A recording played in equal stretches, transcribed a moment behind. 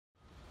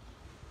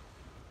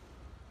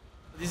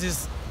This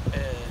is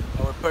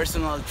our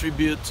personal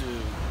tribute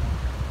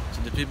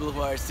to the people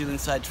who are still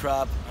inside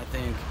trap. I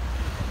think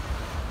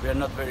we are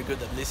not very good,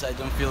 at least I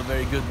don't feel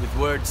very good with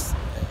words.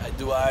 I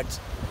do art,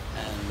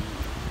 and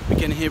we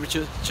can here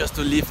just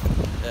to live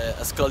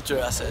a sculpture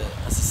as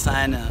a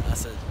sign,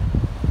 as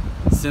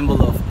a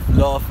symbol of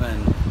love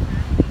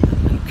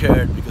and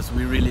care, because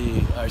we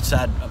really are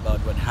sad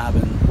about what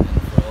happened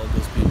for all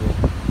those people.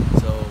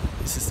 So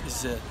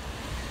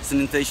it's an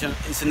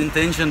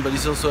intention, but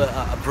it's also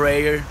a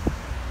prayer.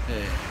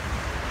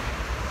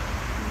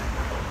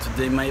 So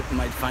they might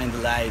find the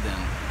light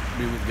and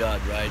be with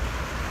God, right?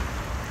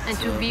 And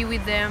so, to be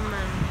with them,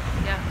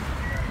 and yeah.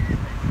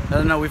 I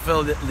don't know, we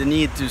felt the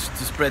need to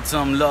spread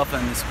some love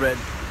and spread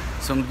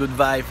some good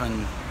vibe,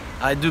 and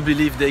I do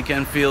believe they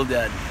can feel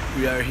that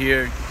we are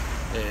here,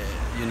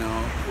 you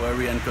know,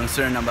 worried and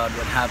concerned about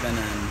what happened,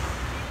 and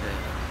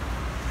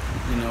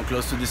you know,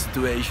 close to the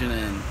situation,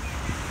 and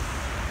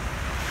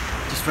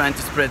just trying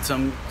to spread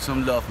some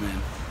love,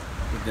 man,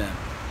 with them.